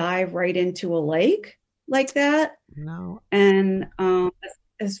can dive right into a lake like that. No. And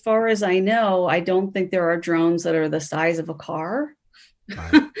as far as I know, I don't think there are drones that are the size of a car.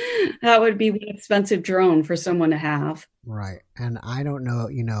 Right. That would be an expensive drone for someone to have. Right. And I don't know,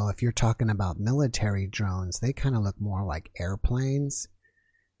 if you're talking about military drones, they kind of look more like airplanes.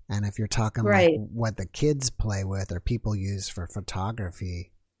 And if you're talking like what the kids play with or people use for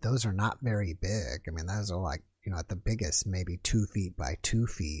photography, those are not very big. I mean, those are like, at the biggest, maybe 2 feet by 2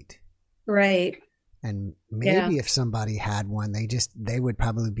 feet. Right. And maybe if somebody had one, they would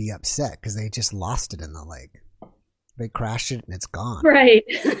probably be upset because they just lost it in the lake. They crashed it and it's gone. Right.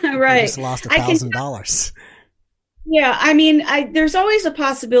 Right. They just lost $1,000. Yeah. I mean, there's always a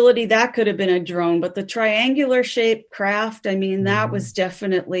possibility that could have been a drone, but the triangular shaped craft, I mean, that was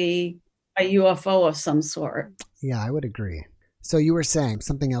definitely a UFO of some sort. Yeah, I would agree. So you were saying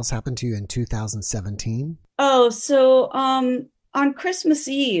something else happened to you in 2017? Oh, so on Christmas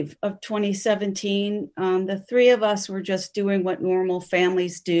Eve of 2017, the three of us were just doing what normal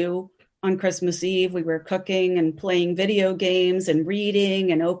families do on Christmas Eve. We were cooking and playing video games and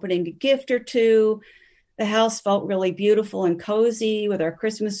reading and opening a gift or two. The house felt really beautiful and cozy with our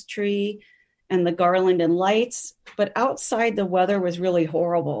Christmas tree and the garland and lights. But outside, the weather was really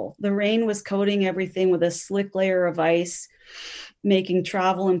horrible. The rain was coating everything with a slick layer of ice, making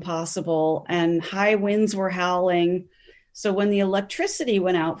travel impossible, and high winds were howling. So when the electricity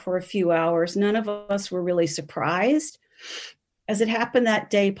went out for a few hours, none of us were really surprised. As it happened that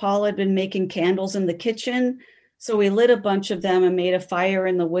day, Paul had been making candles in the kitchen, so we lit a bunch of them and made a fire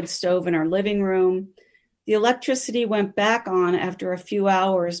in the wood stove in our living room. The electricity went back on after a few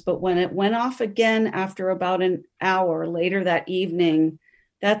hours, but when it went off again after about an hour later that evening,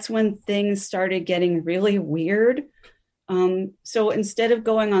 that's when things started getting really weird. So instead of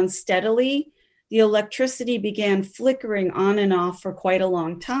going on steadily, the electricity began flickering on and off for quite a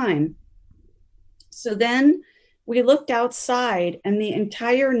long time. So then we looked outside and the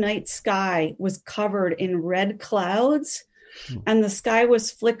entire night sky was covered in red clouds, and the sky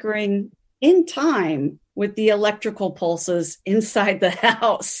was flickering in time with the electrical pulses inside the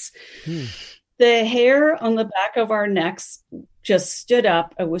house. The hair on the back of our necks just stood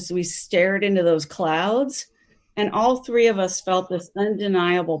up as we stared into those clouds. And all three of us felt this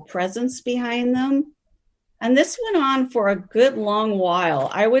undeniable presence behind them. And this went on for a good long while.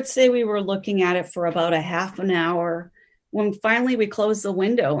 I would say we were looking at it for about a half an hour when finally we closed the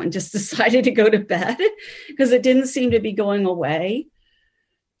window and just decided to go to bed because it didn't seem to be going away.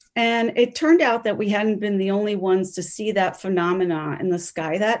 And it turned out that we hadn't been the only ones to see that phenomena in the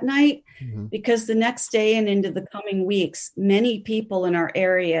sky that night, because the next day and into the coming weeks, many people in our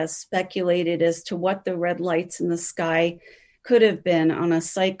area speculated as to what the red lights in the sky could have been on a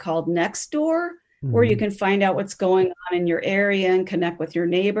site called Nextdoor, where you can find out what's going on in your area and connect with your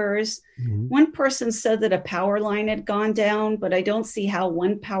neighbors. One person said that a power line had gone down, but I don't see how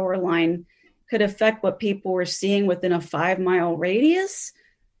one power line could affect what people were seeing within a 5-mile radius,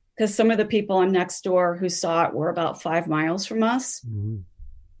 because some of the people on Nextdoor who saw it were about 5 miles from us.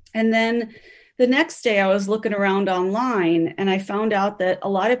 And then the next day I was looking around online and I found out that a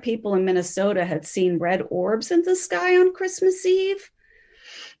lot of people in Minnesota had seen red orbs in the sky on Christmas Eve.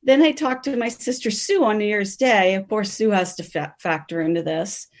 Then I talked to my sister Sue on New Year's Day. Of course, Sue has to factor into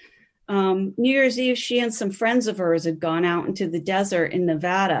this. New Year's Eve, she and some friends of hers had gone out into the desert in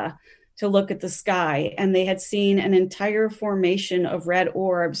Nevada to look at the sky, and they had seen an entire formation of red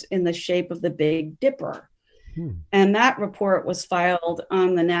orbs in the shape of the Big Dipper. And that report was filed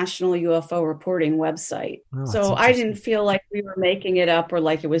on the National UFO Reporting website. So I didn't feel like we were making it up or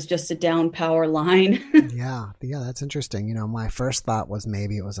like it was just a down power line. Yeah, that's interesting. You know, my first thought was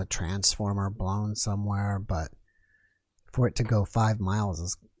maybe it was a transformer blown somewhere, but for it to go 5 miles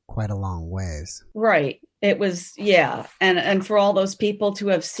is quite a long ways. Right. It was, yeah. And for all those people to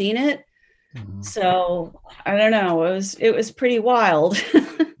have seen it. So I don't know. It was pretty wild.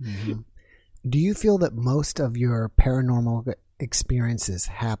 Do you feel that most of your paranormal experiences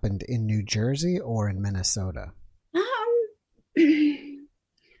happened in New Jersey or in Minnesota? I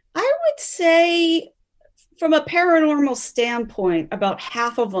would say from a paranormal standpoint, about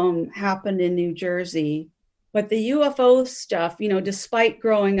half of them happened in New Jersey. But the UFO stuff, you know, despite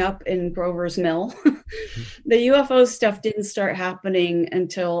growing up in Grover's Mill, the UFO stuff didn't start happening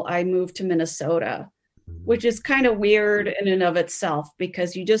until I moved to Minnesota, which is kind of weird in and of itself,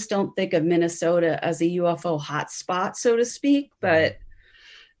 because you just don't think of Minnesota as a UFO hotspot, so to speak. But,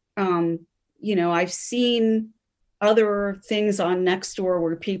 you know, I've seen other things on Nextdoor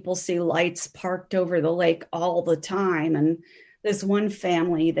where people see lights parked over the lake all the time. And this one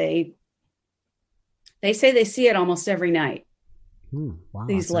family, they say they see it almost every night. Wow,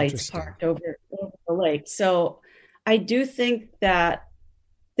 these lights parked over the lake. So I do think that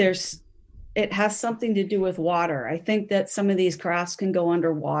it has something to do with water. I think that some of these crafts can go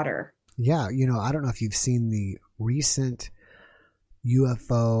underwater. Yeah, you know, I don't know if you've seen the recent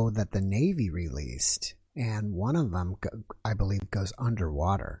UFO that the Navy released, and one of them, I believe, goes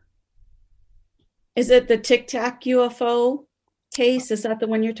underwater. Is it the Tic Tac UFO case? Is that the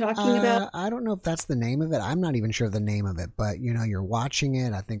one you're talking about? I don't know if that's the name of it. I'm not even sure the name of it, but you know, you're watching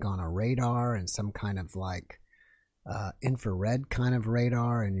it, I think, on a radar and some kind of like infrared kind of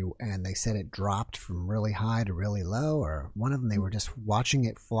radar, and they said it dropped from really high to really low, or one of them, they were just watching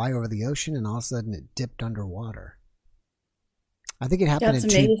it fly over the ocean and all of a sudden it dipped underwater. I think it happened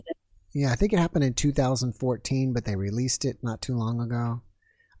That's amazing. I think it happened in 2014, but they released it not too long ago.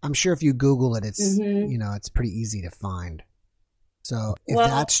 I'm sure if you Google it, it's you know, it's pretty easy to find. So if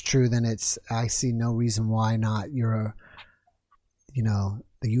that's true, then I see no reason why not the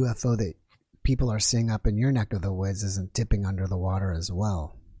UFO that people are seeing up in your neck of the woods isn't dipping under the water as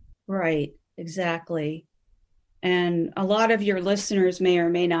well. Right, exactly. And a lot of your listeners may or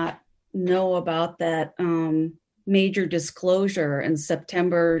may not know about that major disclosure in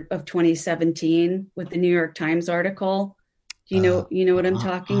September of 2017 with the New York Times article. Do you know what I'm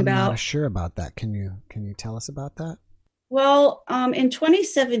talking about? I'm not sure about that. Can you tell us about that? Well, in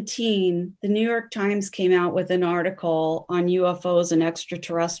 2017, the New York Times came out with an article on UFOs and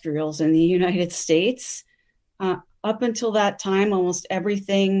extraterrestrials in the United States. Up until that time, almost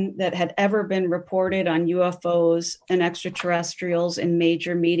everything that had ever been reported on UFOs and extraterrestrials in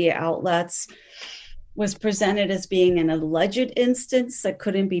major media outlets was presented as being an alleged instance that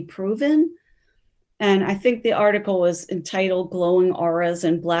couldn't be proven. And I think the article was entitled Glowing Auras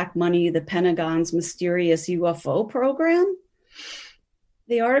and Black Money, the Pentagon's Mysterious UFO Program.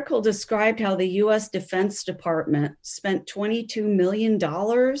 The article described how the U.S. Defense Department spent $22 million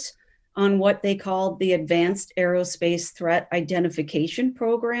on what they called the Advanced Aerospace Threat Identification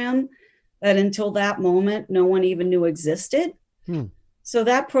Program, that until that moment, no one even knew existed. So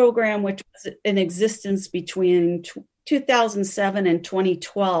that program, which was in existence between 2007 and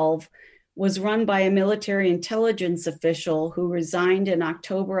 2012, was run by a military intelligence official who resigned in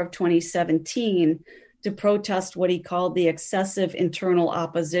October of 2017 to protest what he called the excessive internal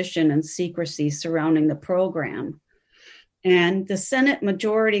opposition and secrecy surrounding the program. And the Senate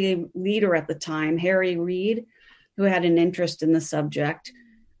Majority Leader at the time, Harry Reid, who had an interest in the subject,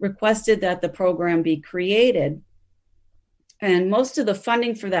 requested that the program be created. And most of the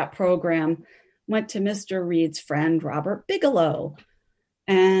funding for that program went to Mr. Reed's friend, Robert Bigelow.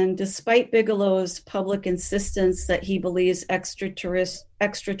 And despite Bigelow's public insistence that he believes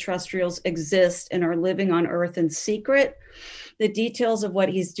extraterrestrials exist and are living on Earth in secret, the details of what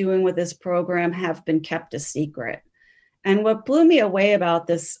he's doing with this program have been kept a secret. And what blew me away about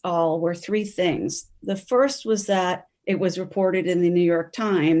this all were three things. The first was that it was reported in the New York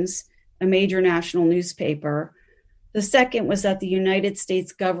Times, a major national newspaper. The second was that the United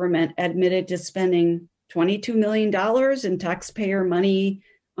States government admitted to spending $22 million in taxpayer money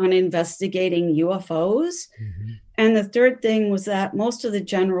on investigating UFOs. Mm-hmm. And the third thing was that most of the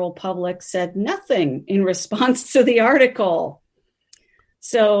general public said nothing in response to the article.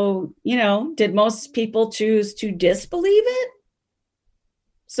 So, did most people choose to disbelieve it?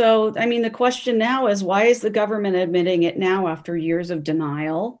 So, I mean, the question now is, why is the government admitting it now after years of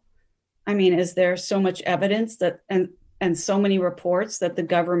denial? I mean, is there so much evidence that and so many reports that the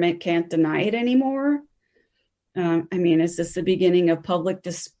government can't deny it anymore? I mean, is this the beginning of public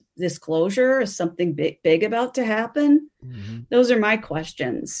disclosure? Is something big about to happen? Mm-hmm. Those are my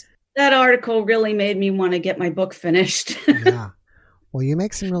questions. That article really made me want to get my book finished. Yeah. Well, you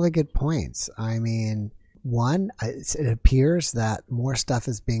make some really good points. I mean, one, it appears that more stuff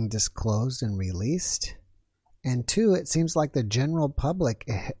is being disclosed and released. And two, it seems like the general public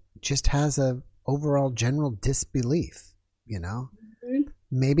just has a overall general disbelief, Mm-hmm.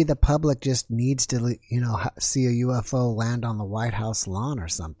 Maybe the public just needs to, see a UFO land on the White House lawn or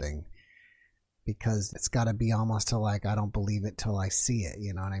something, because it's got to be almost to like, I don't believe it till I see it.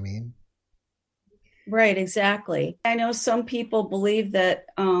 You know what I mean? Right, exactly. I know some people believe that,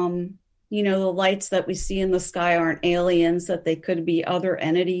 the lights that we see in the sky aren't aliens, that they could be other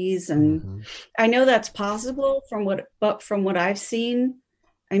entities. And mm-hmm. I know that's possible from what I've seen.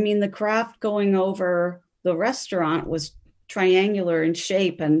 I mean, the craft going over the restaurant was triangular in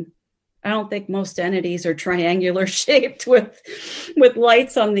shape, and I don't think most entities are triangular shaped with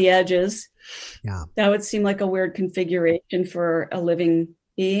lights on the edges. Yeah, that would seem like a weird configuration for a living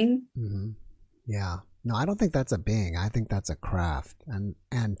being. Mm-hmm. Yeah, no, I don't think that's a being. I think that's a craft,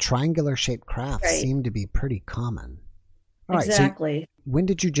 and triangular shaped crafts seem to be pretty common. All exactly. Right, so when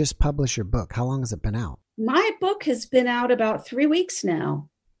did you just publish your book? How long has it been out? My book has been out about 3 weeks now,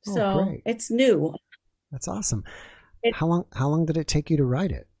 so great. It's new. That's awesome. How long did it take you to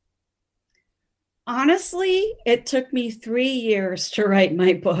write it? Honestly, it took me 3 years to write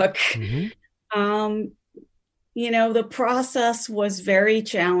my book. Mm-hmm. The process was very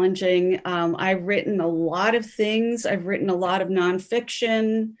challenging. I've written a lot of things. I've written a lot of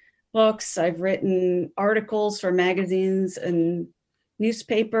nonfiction books. I've written articles for magazines and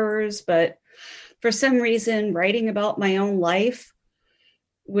newspapers, but for some reason, writing about my own life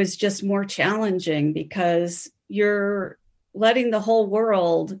was just more challenging, because you're letting the whole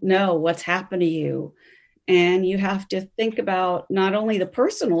world know what's happened to you. And you have to think about not only the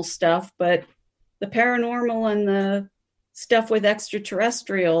personal stuff, but the paranormal and the stuff with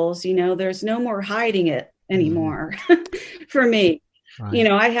extraterrestrials. There's no more hiding it anymore for me.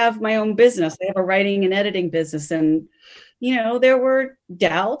 Right. I have my own business. I have a writing and editing business. And, there were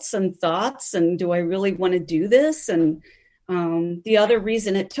doubts and thoughts, and do I really want to do this? And the other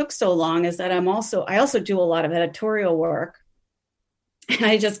reason it took so long is that I also do a lot of editorial work, and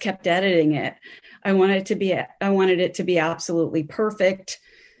I just kept editing it. I wanted it to be absolutely perfect.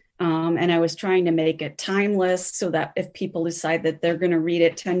 And I was trying to make it timeless so that if people decide that they're going to read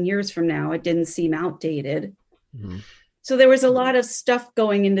it 10 years from now, it didn't seem outdated. Mm-hmm. So there was a lot of stuff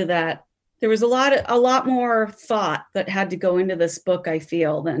going into that. There was a lot more thought that had to go into this book, I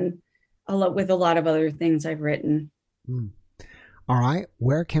feel, than with a lot of other things I've written. Mm. All right.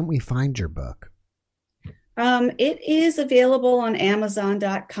 Where can we find your book? It is available on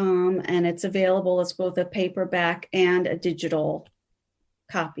Amazon.com, and it's available as both a paperback and a digital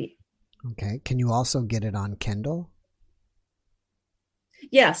copy. Okay. Can you also get it on Kindle?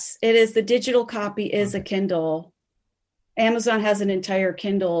 Yes, it is. The digital copy is a Kindle. Amazon has an entire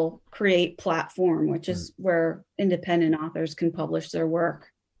Kindle Create platform, which is where independent authors can publish their work.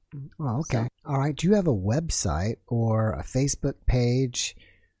 Oh, okay. All right. Do you have a website or a Facebook page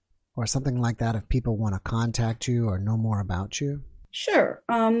or something like that if people want to contact you or know more about you? Sure.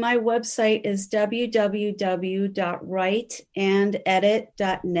 My website is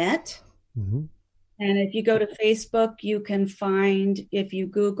www.writeandedit.net. Mm-hmm. And if you go to Facebook, you can find, if you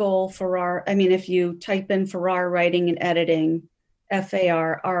type in Farrar Writing and Editing,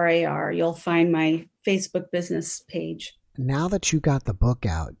 FARRAR, you'll find my Facebook business page. Now that you got the book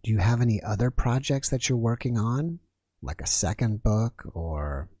out, do you have any other projects that you're working on? Like a second book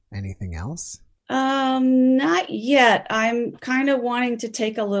or anything else? Not yet. I'm kind of wanting to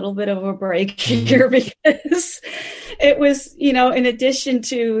take a little bit of a break here because it was, in addition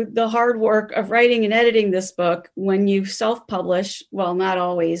to the hard work of writing and editing this book, when you self-publish, well, not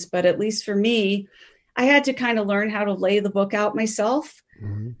always, but at least for me, I had to kind of learn how to lay the book out myself.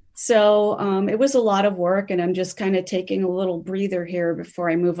 Mm-hmm. So it was a lot of work, and I'm just kind of taking a little breather here before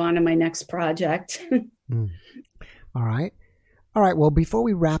I move on to my next project. All right. All right. Well, before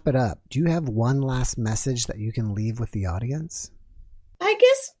we wrap it up, do you have one last message that you can leave with the audience? I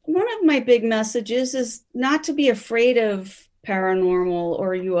guess one of my big messages is not to be afraid of paranormal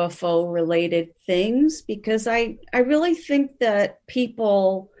or UFO related things, because I really think that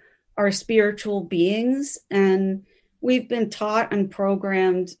people are spiritual beings, and we've been taught and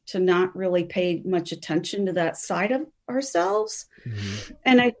programmed to not really pay much attention to that side of ourselves. Mm-hmm.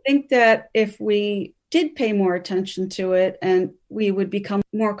 And I think that if we did pay more attention to it, and we would become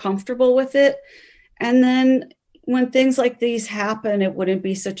more comfortable with it, and then when things like these happen, it wouldn't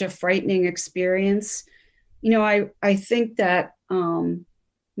be such a frightening experience. I think that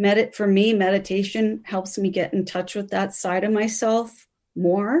for me, meditation helps me get in touch with that side of myself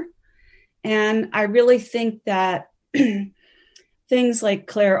more. And I really think that things like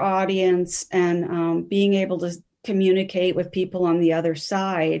clairaudience and being able to communicate with people on the other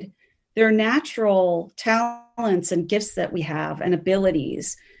side, they're natural talents and gifts that we have and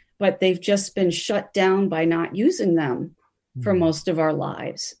abilities, but they've just been shut down by not using them for most of our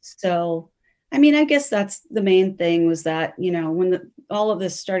lives. So, I guess that's the main thing, was that, when all of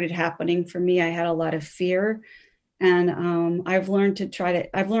this started happening for me, I had a lot of fear, and I've learned to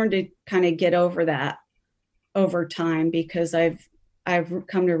kind of get over that over time, because I've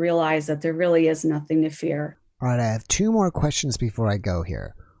come to realize that there really is nothing to fear. All right, I have two more questions before I go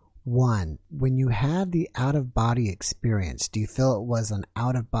here. One, when you had the out-of-body experience, do you feel it was an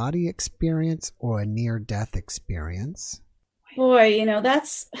out-of-body experience or a near-death experience? Boy,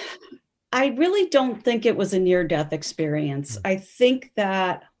 I really don't think it was a near-death experience. I think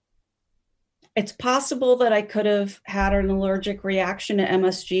that it's possible that I could have had an allergic reaction to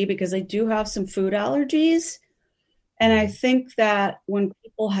MSG, because I do have some food allergies. And I think that when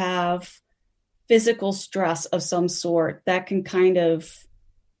people have physical stress of some sort, that can kind of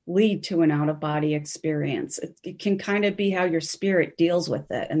lead to an out-of-body experience. It can kind of be how your spirit deals with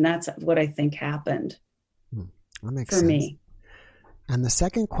it. And that's what I think happened that makes for sense. me. And the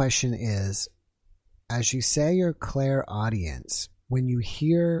second question is, as you say your clairaudience, when you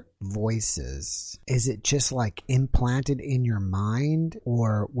hear voices, is it just like implanted in your mind?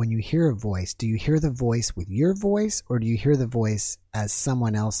 Or when you hear a voice, do you hear the voice with your voice, or do you hear the voice as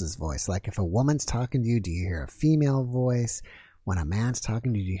someone else's voice? Like if a woman's talking to you, do you hear a female voice? When a man's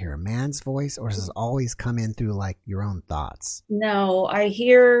talking to you, do you hear a man's voice, or does it always come in through like your own thoughts? No, I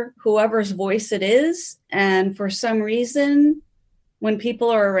hear whoever's voice it is. And for some reason, when people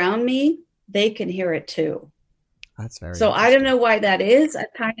are around me, they can hear it too. That's very so I don't know why that is.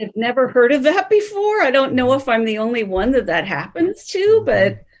 I've kind of never heard of that before. I don't know if I'm the only one that happens to,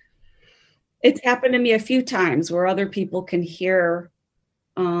 but it's happened to me a few times where other people can hear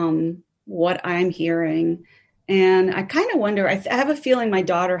what I'm hearing. And I kind of wonder, I have a feeling my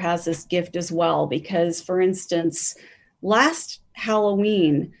daughter has this gift as well, because, for instance, last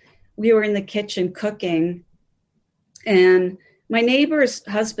Halloween, we were in the kitchen cooking, and my neighbor's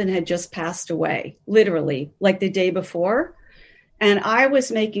husband had just passed away, literally, like the day before. And I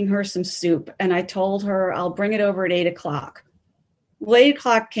was making her some soup, and I told her I'll bring it over at 8:00. Well,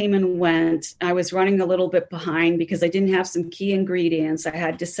 8:00 came and went. I was running a little bit behind because I didn't have some key ingredients. I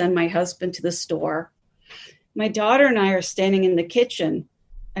had to send my husband to the store. My daughter and I are standing in the kitchen,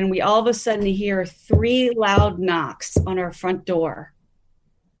 and we all of a sudden hear 3 loud knocks on our front door.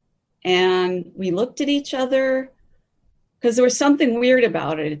 And we looked at each other, because there was something weird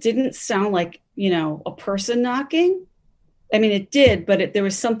about it. It didn't sound like, a person knocking. I mean, it did, but there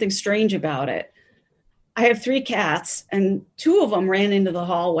was something strange about it. I have 3 cats, and 2 of them ran into the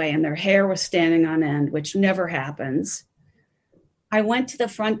hallway, and their hair was standing on end, which never happens. I went to the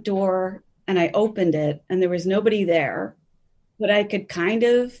front door, and I opened it, and there was nobody there, but I could kind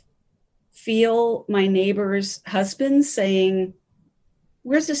of feel my neighbor's husband saying,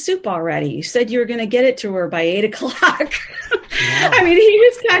 "Where's the soup already? You said you were going to get it to her by 8:00. Yeah. I mean, he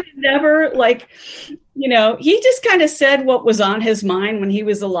was kind of never he just kind of said what was on his mind when he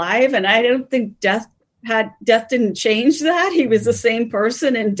was alive. And I don't think death didn't change that. He was the same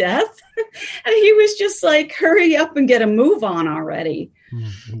person in death. And he was just like, hurry up and get a move on already.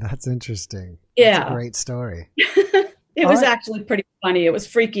 That's interesting. Yeah. That's a great story. It was actually pretty funny. It was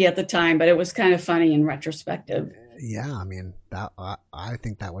freaky at the time, but it was kind of funny in retrospective. Yeah, I mean, I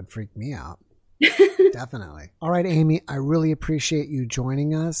think that would freak me out. Definitely. All right, Amy, I really appreciate you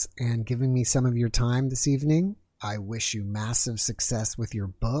joining us and giving me some of your time this evening. I wish you massive success with your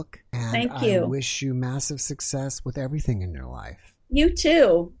book. And Thank you. I wish you massive success with everything in your life. You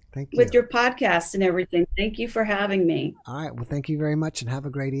too. Thank you. With your podcast and everything. Thank you for having me. All right. Well, thank you very much and have a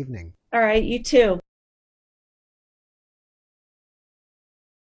great evening. All right. You too.